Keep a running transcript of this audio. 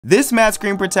This matte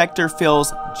screen protector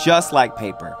feels just like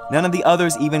paper. None of the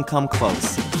others even come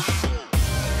close.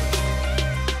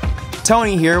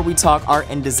 Tony here, we talk art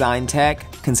and design tech.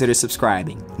 Consider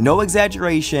subscribing. No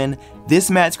exaggeration,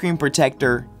 this matte screen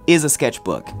protector is a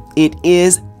sketchbook. It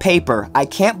is paper. I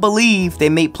can't believe they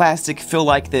made plastic feel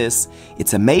like this.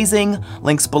 It's amazing.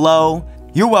 Links below.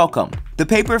 You're welcome. The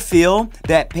paper feel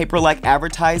that Paperlike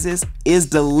advertises is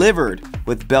delivered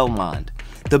with Bellemond.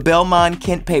 The Bellemond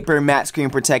Kent Paper Matte Screen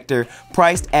Protector,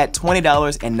 priced at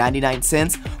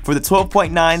 $20.99 for the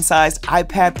 12.9 sized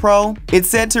iPad Pro. It's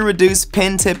said to reduce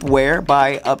pen tip wear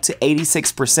by up to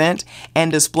 86%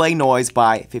 and display noise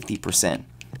by 50%.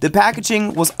 The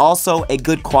packaging was also a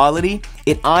good quality.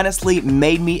 It honestly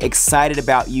made me excited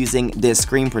about using this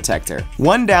screen protector.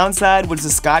 One downside was the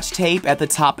scotch tape at the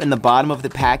top and the bottom of the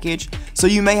package, so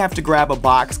you may have to grab a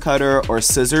box cutter or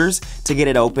scissors to get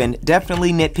it open.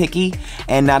 Definitely nitpicky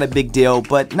and not a big deal,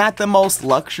 but not the most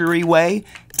luxury way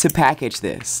to package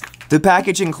this. The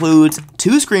package includes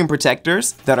 2 screen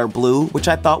protectors that are blue, which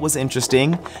I thought was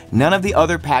interesting. None of the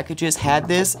other packages had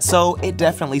this, so it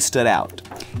definitely stood out.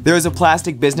 There is a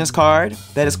plastic business card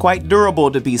that is quite durable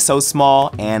to be so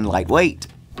small and lightweight.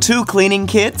 2 cleaning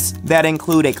kits that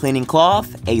include a cleaning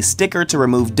cloth, a sticker to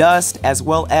remove dust, as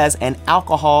well as an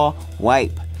alcohol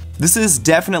wipe. This is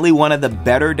definitely one of the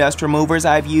better dust removers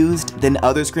I've used than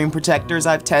other screen protectors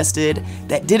I've tested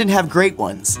that didn't have great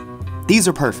ones. These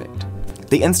are perfect.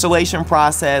 The installation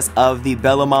process of the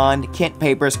Bellemond Kent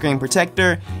Paper Screen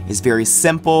Protector is very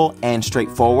simple and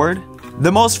straightforward.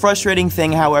 The most frustrating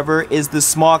thing, however, is the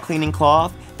small cleaning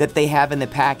cloth that they have in the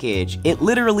package. It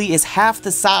literally is half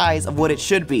the size of what it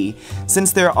should be.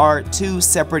 Since there are 2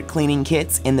 separate cleaning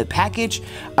kits in the package,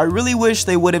 I really wish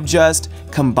they would have just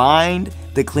combined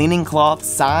the cleaning cloth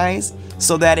size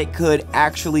so that it could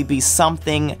actually be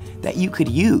something that you could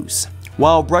use.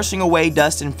 While brushing away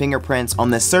dust and fingerprints on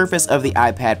the surface of the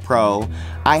iPad Pro,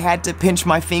 I had to pinch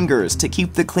my fingers to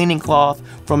keep the cleaning cloth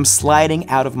from sliding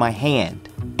out of my hand,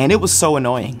 and it was so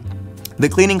annoying. The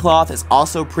cleaning cloth is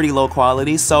also pretty low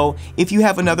quality, so if you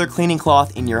have another cleaning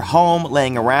cloth in your home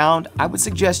laying around, I would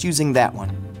suggest using that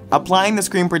one. Applying the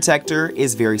screen protector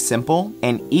is very simple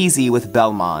and easy with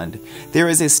Bellemond. There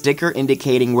is a sticker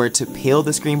indicating where to peel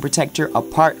the screen protector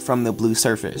apart from the blue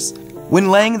surface. When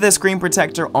laying the screen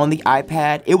protector on the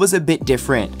iPad, it was a bit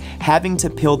different, having to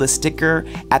peel the sticker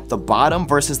at the bottom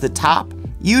versus the top.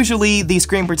 Usually these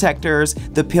screen protectors,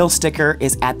 the peel sticker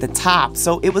is at the top,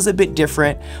 so it was a bit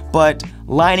different, but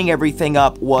lining everything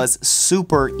up was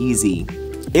super easy.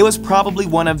 It was probably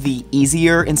one of the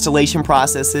easier installation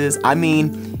processes. I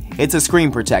mean, it's a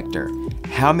screen protector.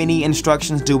 How many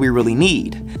instructions do we really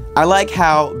need? I like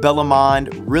how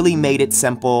Bellemond really made it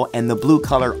simple, and the blue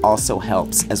color also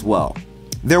helps as well.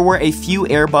 There were a few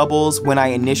air bubbles when I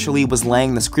initially was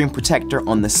laying the screen protector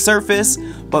on the surface,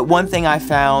 but one thing I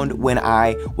found when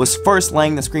I was first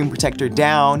laying the screen protector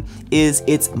down is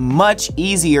it's much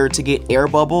easier to get air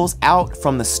bubbles out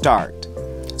from the start.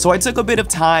 So I took a bit of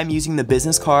time using the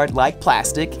business card like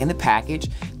plastic in the package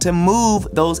to move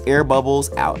those air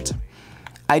bubbles out.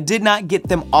 I did not get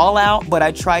them all out, but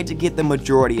I tried to get the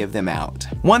majority of them out.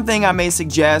 One thing I may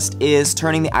suggest is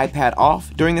turning the iPad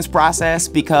off during this process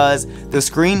because the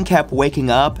screen kept waking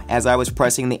up as I was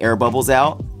pressing the air bubbles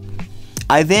out.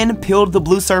 I then peeled the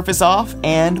blue surface off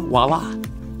and voila.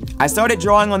 I started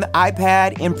drawing on the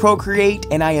iPad in Procreate,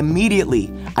 and I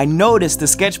noticed the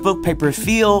sketchbook paper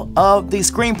feel of the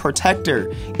screen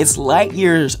protector. It's light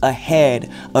years ahead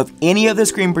of any of the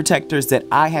screen protectors that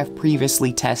I have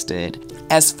previously tested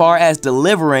as far as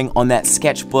delivering on that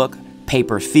sketchbook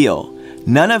paper feel.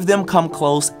 None of them come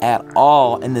close at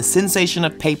all, and the sensation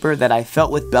of paper that I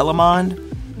felt with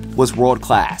Bellemond was world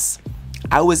class.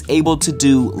 I was able to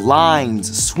do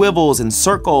lines, swivels, and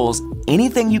circles,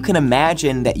 anything you can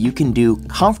imagine that you can do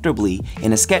comfortably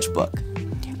in a sketchbook.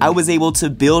 I was able to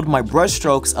build my brush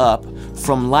strokes up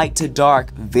from light to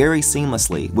dark very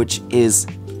seamlessly, which is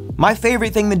my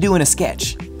favorite thing to do in a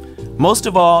sketch. Most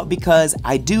of all because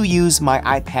I do use my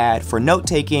iPad for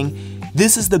note-taking.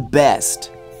 This is the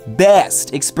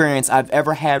best experience I've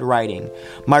ever had writing.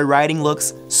 My writing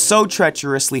looks so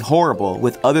treacherously horrible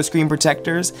with other screen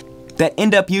protectors that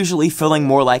end up usually feeling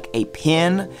more like a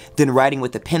pen than writing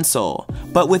with a pencil.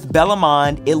 But with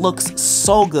Bellemond, it looks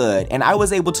so good, and I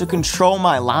was able to control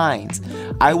my lines.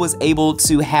 I was able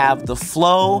to have the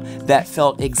flow that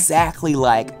felt exactly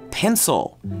like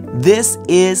pencil. This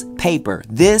is paper.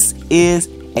 This is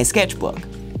a sketchbook.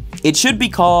 It should be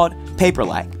called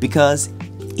Paperlike because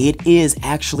it is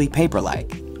actually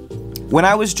paper-like. When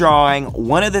I was drawing,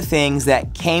 one of the things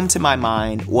that came to my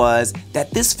mind was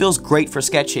that this feels great for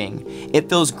sketching. It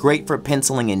feels great for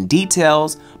penciling in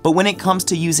details, but when it comes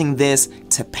to using this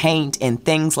to paint and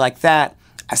things like that,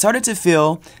 I started to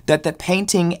feel that the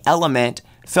painting element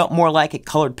felt more like a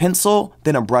colored pencil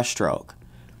than a brushstroke.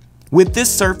 With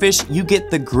this surface, you get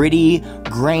the gritty,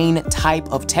 grain type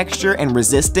of texture and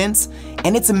resistance,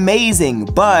 and it's amazing,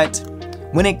 but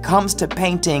when it comes to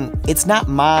painting, it's not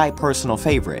my personal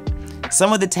favorite.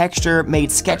 Some of the texture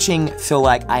made sketching feel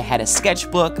like I had a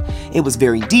sketchbook. It was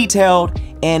very detailed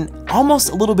and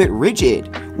almost a little bit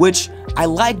rigid, which I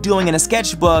like doing in a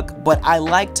sketchbook, but I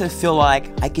like to feel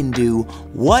like I can do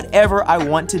whatever I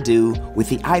want to do with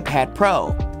the iPad Pro.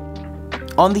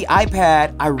 On the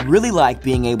iPad, I really like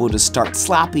being able to start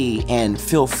sloppy and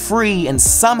feel free, and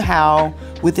somehow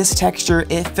with this texture,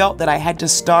 it felt that I had to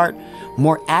start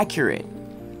more accurate.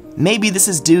 Maybe this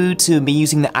is due to me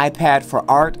using the iPad for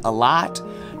art a lot,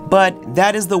 but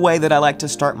that is the way that I like to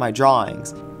start my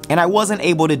drawings, and I wasn't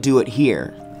able to do it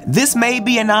here. This may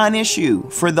be a non-issue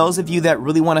for those of you that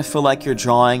really want to feel like you're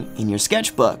drawing in your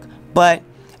sketchbook, but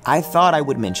I thought I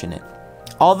would mention it.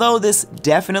 Although this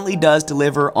definitely does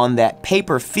deliver on that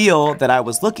paper feel that I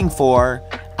was looking for,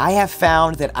 I have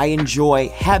found that I enjoy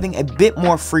having a bit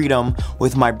more freedom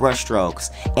with my brushstrokes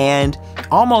and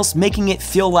almost making it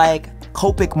feel like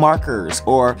Copic markers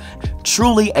or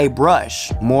truly a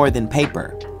brush more than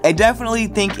paper. I definitely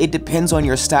think it depends on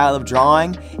your style of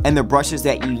drawing and the brushes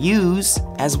that you use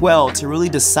as well to really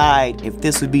decide if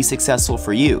this would be successful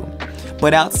for you.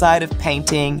 But outside of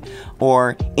painting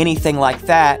or anything like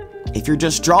that, if you're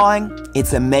just drawing,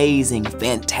 it's amazing,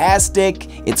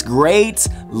 fantastic, it's great,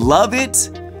 love it.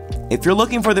 If you're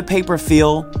looking for the paper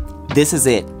feel, this is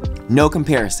it. No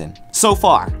comparison so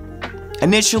far.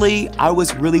 Initially, I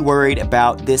was really worried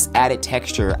about this added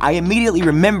texture. I immediately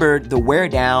remembered the wear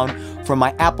down from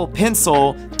my Apple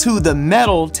Pencil to the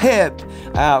metal tip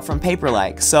from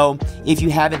Paperlike. So if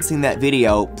you haven't seen that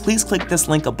video, please click this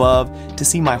link above to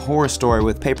see my horror story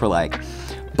with Paperlike.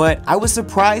 But I was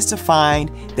surprised to find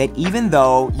that even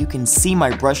though you can see my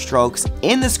brushstrokes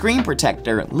in the screen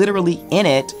protector, literally in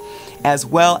it, as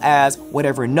well as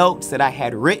whatever notes that I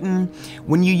had written,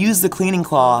 when you use the cleaning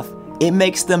cloth, it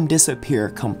makes them disappear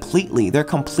completely. They're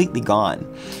completely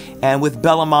gone. And with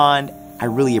Bellemond, I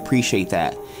really appreciate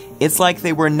that. It's like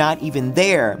they were not even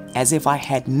there, as if I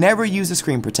had never used a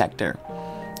screen protector.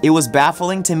 It was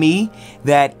baffling to me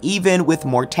that even with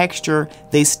more texture,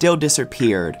 they still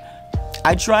disappeared.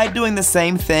 I tried doing the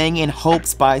same thing in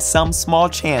hopes by some small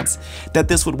chance that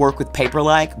this would work with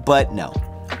Paperlike, but no.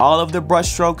 All of the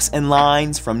brushstrokes and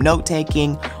lines from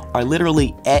note-taking are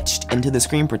literally etched into the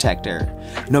screen protector.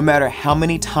 No matter how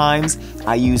many times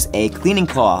I use a cleaning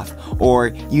cloth or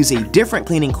use a different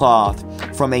cleaning cloth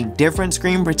from a different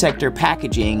screen protector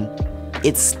packaging,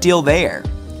 it's still there.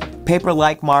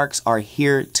 Paperlike marks are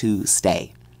here to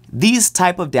stay. These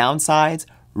type of downsides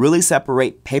really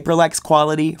separate Paperlike's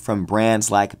quality from brands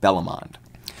like Bellemond.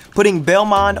 Putting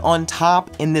Bellemond on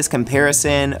top in this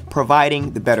comparison,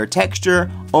 providing the better texture,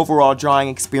 overall drawing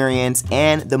experience,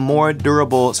 and the more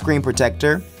durable screen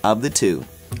protector of the two.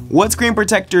 What screen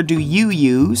protector do you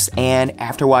use? And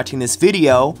after watching this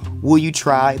video, will you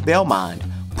try Bellemond?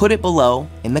 Put it below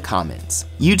in the comments.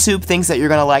 YouTube thinks that you're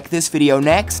gonna like this video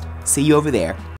next. See you over there.